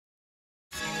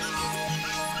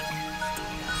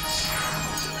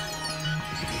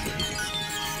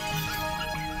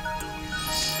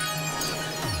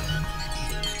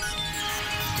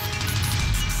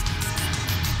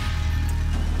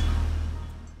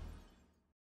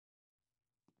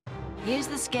Here's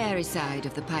the scary side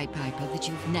of the Pied Piper that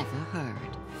you've never heard.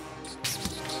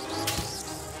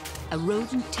 A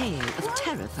rodent tale of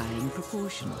terrifying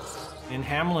proportions. In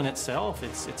Hamelin itself,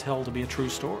 it's held to be a true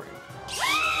story.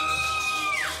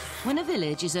 When a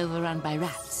village is overrun by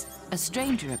rats, a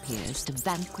stranger appears to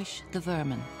vanquish the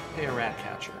vermin. Pay a rat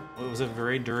catcher. It was a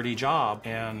very dirty job,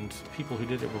 and people who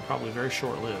did it were probably very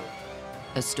short-lived.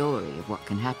 A story of what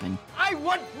can happen. I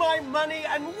want my money,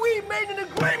 and we made an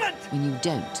agreement! When you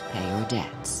don't pay your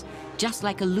debts. Just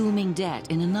like a looming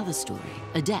debt in another story,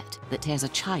 a debt that tears a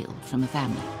child from a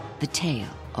family. The tale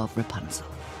of Rapunzel.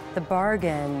 The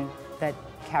bargain that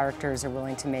characters are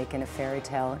willing to make in a fairy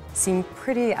tale seem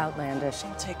pretty outlandish.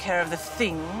 I'll take care of the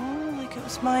thing like it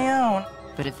was my own.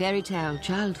 But a fairy tale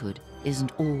childhood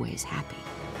isn't always happy.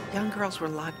 Young girls were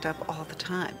locked up all the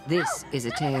time. This is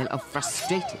a tale of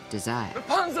frustrated desire.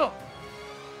 Rapunzel!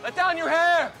 Let down your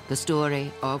hair! The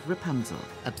story of Rapunzel,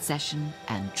 obsession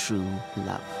and true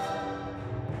love.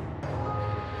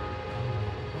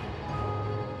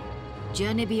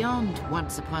 Journey beyond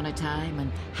Once Upon a Time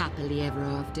and Happily Ever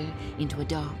After into a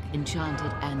dark,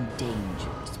 enchanted and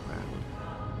dangerous world.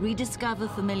 Rediscover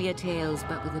familiar tales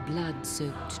but with a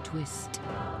blood-soaked twist.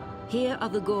 Here are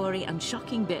the gory and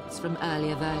shocking bits from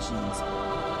earlier versions.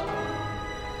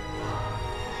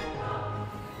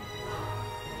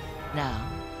 Now,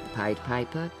 the Pied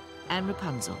Piper and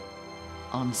Rapunzel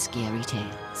on Scary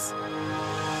Tales.